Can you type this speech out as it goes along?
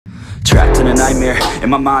trapped in a nightmare. In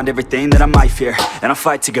my mind, everything that I might fear. And I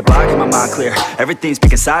fight to get by, get my mind clear. Everything's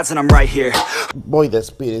picking sides and I'm right here. Voy de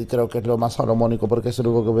Spirit, creo que es lo más salomónico porque es el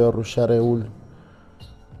único que veo rushar Eul.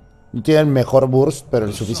 Tiene el mejor burst, pero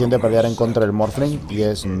el suficiente para pelear en contra del Morphling. Y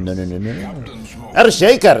es... no.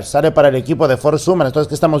 Earthshaker sale para el equipo de Force Summon. Entonces,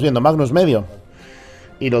 ¿qué estamos viendo? Magnus medio.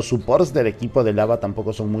 Y los supports del equipo de Lava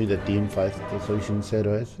tampoco son muy de teamfight, te soy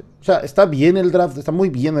sincero. O sea, está bien el draft, está muy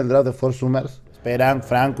bien el draft de Force Summers. Esperan,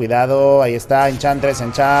 Frank, cuidado, ahí está, Enchantress,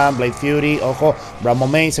 Enchant, Blade Fury, ojo, Brahmo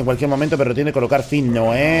Mace en cualquier momento, pero tiene que colocar fin, no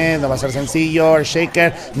va a ser sencillo.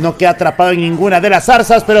 Earthshaker no queda atrapado en ninguna de las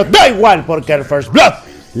zarzas, pero da igual, porque el First Blood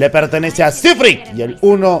le pertenece a Zfreek y el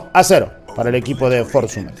 1-0 para el equipo de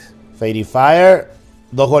Force Summers. Fairy Fire,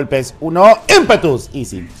 2 golpes, 1, Impetus,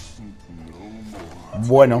 easy.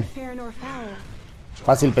 Bueno,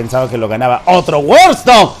 fácil pensaba que lo ganaba. ¡Otro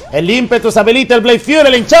Warstone! El ímpetus habilita el Blade Fury,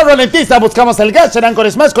 el Enchantress ralentiza. Buscamos el Juggernaut con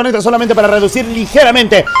Smash. Conecta solamente para reducir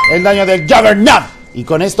ligeramente el daño del Juggernaut. Y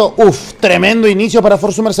con esto, tremendo inicio para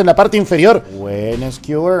Force Summers en la parte inferior. Buen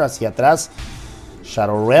Skewer hacia atrás.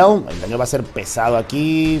 Shadow Realm, el daño va a ser pesado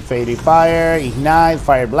aquí. Fairy Fire, Ignite,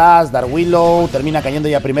 Fire Blast, Dark Willow. Termina cayendo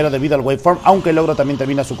ya primero debido al Waveform, aunque el ogro también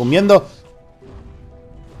termina sucumbiendo.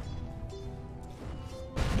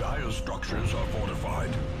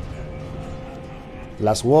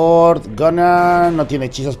 Last Word, Gunnar, no tiene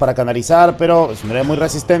hechizos para canalizar, pero es un héroe muy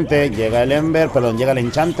resistente. Llega el Ember, perdón, llega el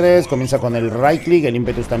Enchantress, comienza con el right click, el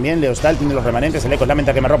Impetus también. Leostyle tiene los remanentes, el Eco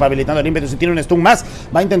lamenta que me ropa habilitando el Impetus y tiene un stun más.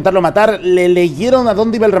 Va a intentarlo matar, le leyeron a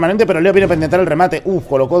dónde iba el remanente, pero Leo viene para intentar el remate.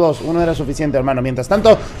 Colocó 2, uno era suficiente, hermano. Mientras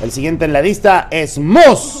tanto, el siguiente en la lista es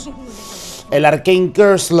Mooz. El Arcane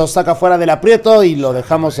Curse lo saca fuera del aprieto y lo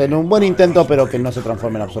dejamos en un buen intento, pero que no se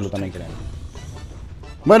transforme en absolutamente nada.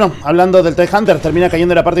 Bueno, hablando del Tidehunter, termina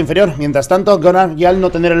cayendo en la parte inferior. Mientras tanto, Gunnar, ya al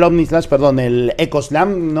no tener el Omnislash, perdón, el Echo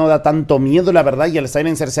Slam, no da tanto miedo, la verdad. Y el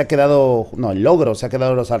Silencer se ha quedado... no, el Ogro se ha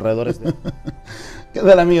quedado a los alrededores de... ¿Qué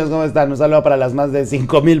tal, amigos? ¿Cómo están? Un saludo para las más de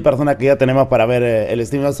 5000 personas que ya tenemos para ver el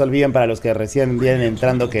stream. No se olviden, para los que recién vienen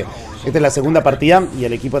entrando, que esta es la segunda partida y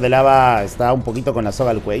el equipo de Lava está un poquito con la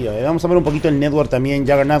soga al cuello. Vamos a ver un poquito el network también.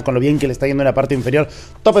 Juggernaut con lo bien que le está yendo en la parte inferior.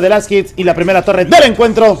 Tope de las hits y la primera torre del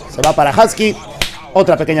encuentro se va para Husky.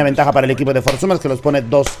 Otra pequeña ventaja para el equipo de Force Summers, que los pone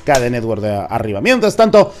 2k de network de arriba. Mientras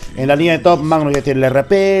tanto, en la línea de top, Magnus ya tiene el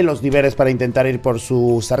RP, los niveles para intentar ir por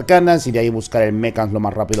sus arcanas y de ahí buscar el mechans lo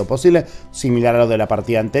más rápido posible, similar a lo de la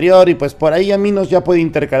partida anterior. Y pues por ahí Aminos ya puede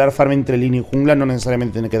intercalar farm entre línea y jungla, no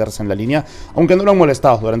necesariamente tiene que quedarse en la línea, aunque no lo han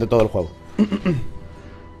molestado durante todo el juego.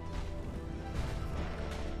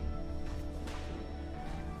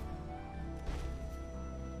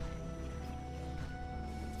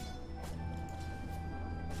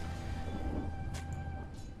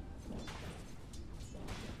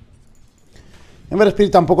 Ember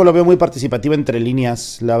Spirit tampoco lo veo muy participativo entre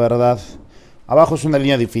líneas, la verdad. Abajo es una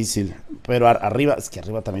línea difícil, pero arriba, es que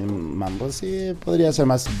arriba también, pues sí, podría ser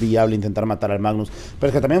más viable intentar matar al Magnus. Pero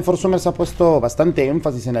es que también Force Summers ha puesto bastante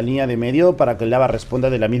énfasis en la línea de medio para que el Lava responda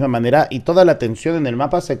de la misma manera y toda la atención en el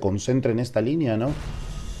mapa se concentre en esta línea, ¿no?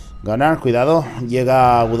 Gunnar, cuidado,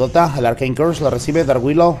 llega Wudota, el Arcane Curse, lo recibe, Dark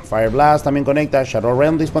Willow, Fire Blast también conecta, Shadow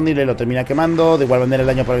Realm disponible, lo termina quemando, de igual manera el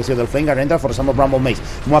daño progresivo del Flame Guard entra, forzamos Bramble Mace.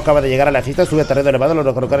 Mooz acaba de llegar a la fiesta, sube a terreno elevado,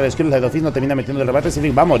 lo colocar el skill, el Office no termina metiendo el rebate,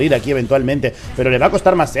 Zfreek va a morir aquí eventualmente, pero le va a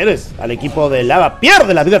costar más seres al equipo de Lava,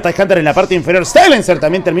 pierde la vida Tidehunter en la parte inferior, Silencer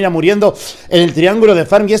también termina muriendo en el triángulo de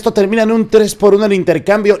farm y esto termina en un 3-1 el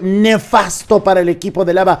intercambio nefasto para el equipo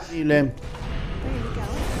de Lava.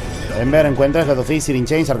 Ember encuentra el Office, Searing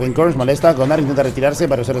Chains, Arcane Curse, molesta, Gunnar intenta retirarse,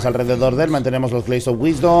 varios héroes alrededor de él, mantenemos los Glaze of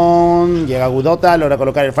Wisdom, llega Wudota, logra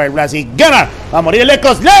colocar el Fire Blast y Gunnar va a morir el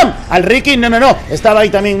Echo Slam al Ricky, no, estaba ahí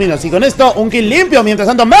también Minos, y con esto un kill limpio, mientras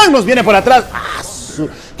tanto Magnus viene por atrás,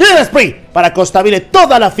 Kill Spree para Costabile,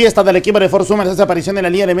 toda la fiesta del equipo de Force Summers, esa aparición en la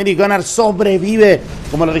línea de medio y Gunnar sobrevive.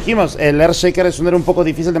 Como lo dijimos, el Earthshaker es un héroe un poco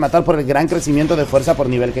difícil de matar por el gran crecimiento de fuerza por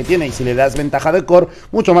nivel que tiene, y si le das ventaja de core,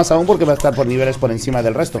 mucho más aún porque va a estar por niveles por encima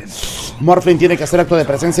del resto. Morphling tiene que hacer acto de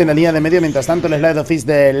presencia en la línea de medio, mientras tanto el Slide Office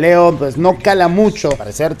de Leo pues no cala mucho. Al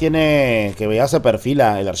parecer tiene que ya se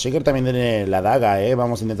perfila, el Earthshaker también tiene la daga,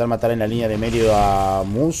 vamos a intentar matar en la línea de medio a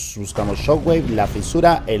Mooz, buscamos Shockwave, la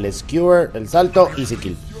fisura, el Skewer, el salto, easy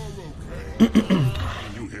kill.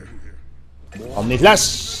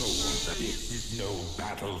 Omniflash.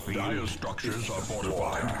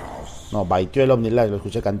 No, baiteó el Omniflash, lo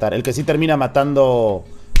escuché cantar. El que sí termina matando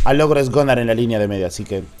al Ogre es Gunnar en la línea de medio, así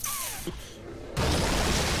que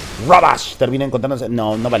Rabash termina encontrándose.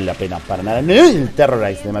 No vale la pena para nada. El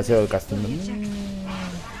Terrorize, demasiado casting.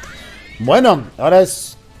 Bueno, ahora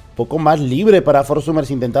es poco más libre para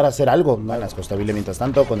Forsumers intentar hacer algo. Las Costabile mientras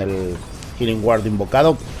tanto con el Healing Ward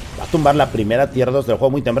invocado. Va a tumbar la primera tier 2 del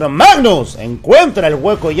juego muy temprano. Magnus encuentra el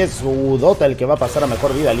hueco y es Wudota el que va a pasar a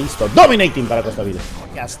mejor vida. Listo. Dominating para Costabile.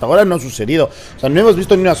 Hasta ahora no ha sucedido. O sea, no hemos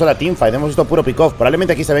visto ni una sola teamfight. Hemos visto puro pick-off.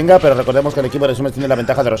 Probablemente aquí se venga, pero recordemos que el equipo de Sumers tiene la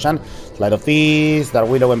ventaja de Roshan. Slide of Fist, Dark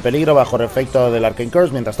Willow en peligro bajo el efecto del Arcane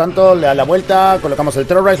Curse. Mientras tanto, le da la vuelta. Colocamos el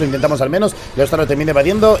Terrorize. Lo intentamos al menos. Leostyle lo termina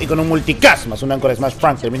evadiendo. Y con un multicast más un Anchor Smash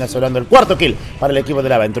Frank termina asegurando el cuarto kill para el equipo de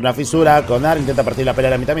Lava. Entre una fisura. Gunnar intenta partir la pelea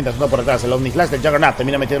a la mitad. Mientras tanto, por detrás, el Omni Flash del Juggernaut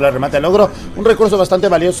termina metiendo el remate al ogro. Un recurso bastante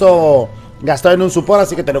valioso gastado en un support,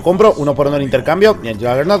 así que te lo compro. 1 por 1 en intercambio. Y el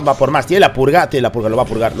Juggernaut va por más. Tiene la purga, lo va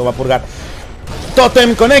a purgar.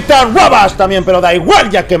 Totem conecta, Rabash también, pero da igual,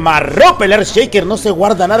 ya que Marrope el Earthshaker no se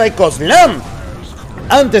guarda nada y Coslam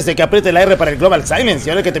antes de que apriete la R para el Global Silence. Y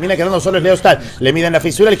ahora el que termina quedando solo es Leostyle. Le miden la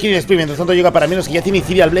fisura, el Killing Spree. Mientras tanto llega para menos que ya tiene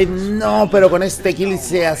Ethereal Blade. No, pero con este kill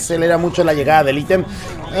se acelera mucho la llegada del ítem.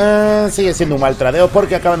 Sigue siendo un mal tradeo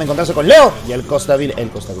porque acaban de encontrarse con Leo y el Costabile.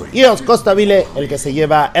 Y el Costabile el que se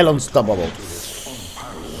lleva el Unstoppable.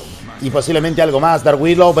 Y posiblemente algo más. Dark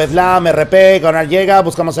Willow, Bedlam, RP, Gunnar llega,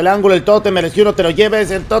 buscamos el ángulo, el Totem, el Escudo, te lo lleves,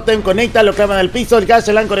 el Totem conecta, lo clavan al piso, el Gash,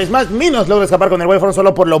 el Anchor Smash, Minos logra escapar con el Waveform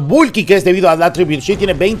solo por lo bulky que es debido a la Attribute Sheet,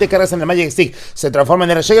 tiene 20 cargas en el Magic Stick, se transforma en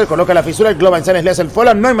el Shaker, coloca la fisura, el Global Silence le hace el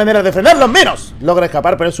follow, no hay manera de frenarlo, Minos logra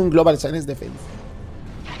escapar, pero es un Global Silence Defense.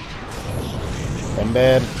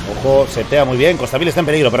 Ember, ojo, setea muy bien. Costabile está en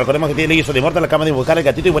peligro, pero recordemos que tiene Leostyle de Immortal. Acaba de buscar el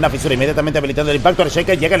gatito y buena fisura. Inmediatamente habilitando el impacto. El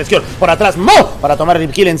Shaker llega el Skill. Por atrás, Mo para tomar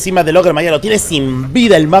el kill encima del Ogre. Magi lo tiene sin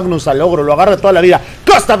vida el Magnus al Ogro. Lo agarra toda la vida.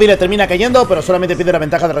 Costabile termina cayendo, pero solamente pide la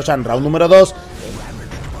ventaja de Roshan. Round número 2.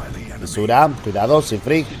 Fisura, cuidado,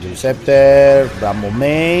 Zfreek, Scepter,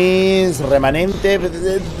 Mooz, remanente,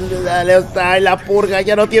 Leostyle, la purga,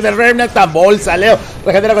 ya no tiene Remnant, bolsa, Leo,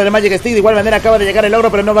 regenera con el Magic Stick, de igual manera acaba de llegar el ogro,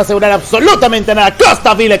 pero no va a asegurar absolutamente nada.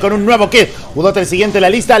 Costabile con un nuevo kill. Wudota el siguiente en la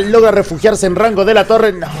lista, logra refugiarse en rango de la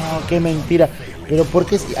torre. No, qué mentira. Pero ¿por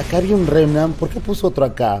qué si acá había un Remnant? ¿Por qué puso otro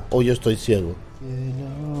acá? O yo estoy ciego.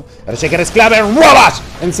 El Shaker es clave, Rabash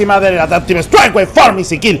encima del Adaptive Strike, Waveform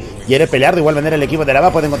y kill. Quiere pelear de igual manera el equipo de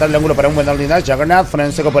Lava, puede encontrar el ángulo para un buen down dash. Juggernaut, freno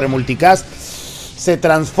en seco por el multicast. Se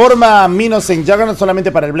transforma Minos en Juggernaut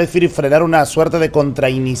solamente para el Blade Fury frenar una suerte de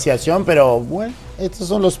contrainiciación, pero bueno, estos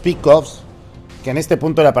son los pick-offs que en este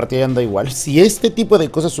punto de la partida anda igual. Si este tipo de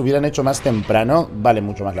cosas se hubieran hecho más temprano, vale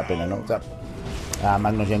mucho más la pena, ¿no? O sea,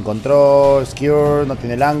 Magnus ya encontró, Skewer, no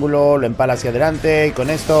tiene el ángulo, lo empala hacia adelante y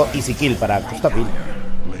con esto easy kill para Costabile.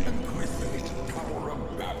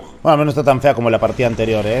 Bueno, al menos no está tan fea como la partida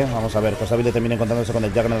anterior, Vamos a ver, Costabile termina encontrándose con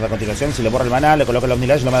el Juggernaut a continuación. Si le borra el mana, le coloca el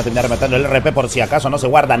Omnilash y lo van a terminar rematando el RP por si acaso no se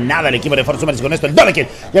guarda nada el equipo de Forsumers. Y con esto el double kill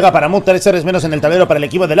llega para Mooz, 3 seres menos en el tablero para el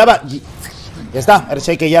equipo de Lava. Y ya está, el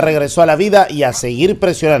Shaker ya regresó a la vida y a seguir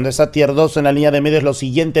presionando esa tier 2 en la línea de medio es lo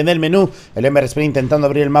siguiente en el menú. El Ember Sprint intentando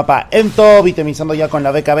abrir el mapa en top, itemizando ya con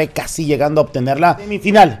la BKB, casi llegando a obtenerla.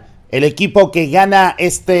 Semifinal. El equipo que gana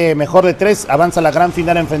este mejor de 3 avanza a la gran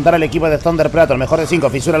final a enfrentar al equipo de Thunder Predator. Mejor de 5,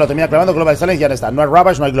 fisura lo termina clavando, Global Silence, ya no está. No hay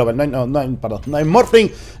Rabash, no hay Global, no hay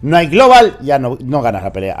Morphling, no hay Global, ya no ganas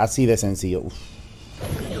la pelea, así de sencillo. Uf.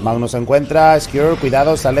 Magnus se encuentra, Skewer,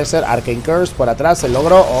 cuidado, Saleser, Arcane Curse por atrás, el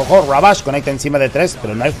logro, ojo, Rabash conecta encima de 3,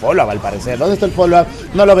 pero no hay follow-up al parecer. ¿Dónde está el follow-up?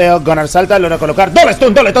 No lo veo. Gunnar salta, logra colocar doble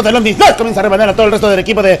stun, doble tot, el Omni Flash comienza a rebanar a todo el resto del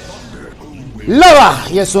equipo de Lava,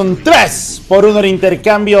 y es un 3 por 1 de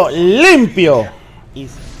intercambio limpio. Y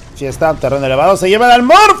si está terreno elevado, se llevan al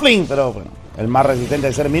Morphling, pero bueno, el más resistente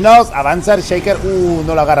de ser Minos. Avanza el Shaker,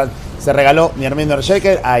 no lo agarran. Se regaló mi hermano el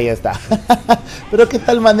Shaker, ahí está. Pero qué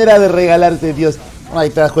tal manera de regalarse, Dios. Bueno,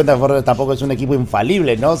 ahí te das cuenta, Forrest tampoco es un equipo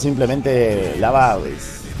infalible, ¿no? Simplemente Lava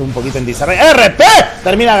un poquito en desarrollo. ¡RP!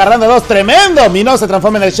 Termina agarrando 2 tremendo. Minos se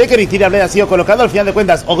transforma en el Shaker y tira Blade ha sido colocado. Al final de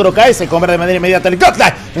cuentas, Ogro cae, se convierte de manera inmediata el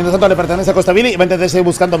Godlight. Mientras tanto le pertenece a Costabile y va a intentar seguir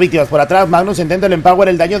buscando víctimas por atrás. Magnus intenta el Empower,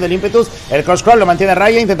 el daño del ímpetus. El Cross Crawl lo mantiene a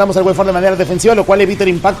raya. Intentamos el Waveform de manera defensiva, lo cual evita el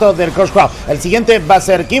impacto del Cross Crawl. El siguiente va a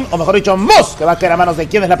ser Kim, o mejor dicho, Mooz, que va a caer a manos de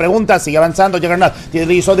quién es la pregunta. Sigue avanzando Juggernaut. Tiene el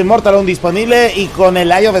Leostyle de Immortal aún disponible y con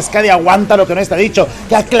el Eye of Skadi aguanta lo que no está dicho.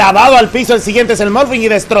 Que ha clavado al piso. El siguiente es el Morphling y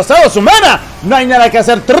destrozado su mana. No hay nada que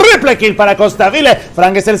hacer. Triple kill para Costabile.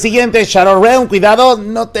 Frank es el siguiente. Shadow Realm, cuidado,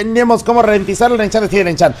 no tenemos cómo ralentizarlo. El Enchantress tiene el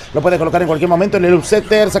Enchant. Lo puede colocar en cualquier momento en el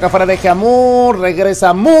Upsetter. Saca fuera de Hamur.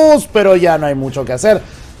 Regresa Mooz, pero ya no hay mucho que hacer.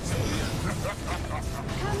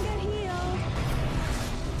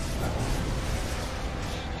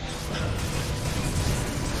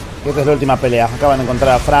 Esta es la última pelea. Acaban de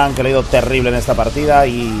encontrar a Frank, que le ha ido terrible en esta partida.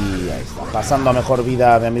 Y ahí está, pasando a mejor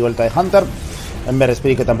vida mi amigo el Tidehunter. Ember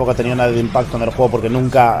Spirit, que tampoco ha tenido nada de impacto en el juego porque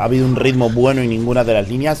nunca ha habido un ritmo bueno en ninguna de las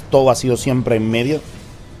líneas. Todo ha sido siempre en medio.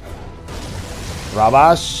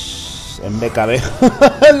 Ravash en BKB.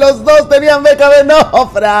 Los dos tenían BKB. No,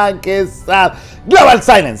 Frank, qué sad. Global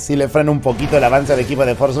Silence. Y le frena un poquito el avance del equipo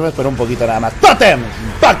de Forsumers, pero un poquito nada más. Totem.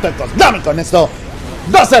 Impacto de Costabile con esto.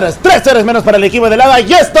 2 Rs, 3 Rs menos para el equipo de Lava.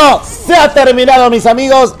 Y esto se ha terminado, mis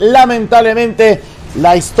amigos. Lamentablemente,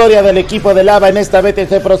 la historia del equipo de Lava en esta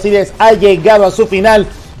BTC Pro Series ha llegado a su final.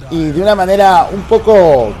 Y de una manera un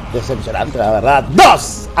poco decepcionante, la verdad.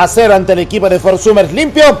 2-0 ante el equipo de Forsumers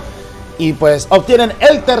limpio. Y pues obtienen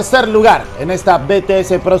el tercer lugar en esta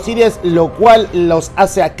BTS Pro Series, lo cual los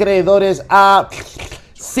hace acreedores a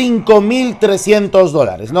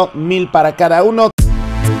 $5.300, ¿no? 1.000 para cada uno.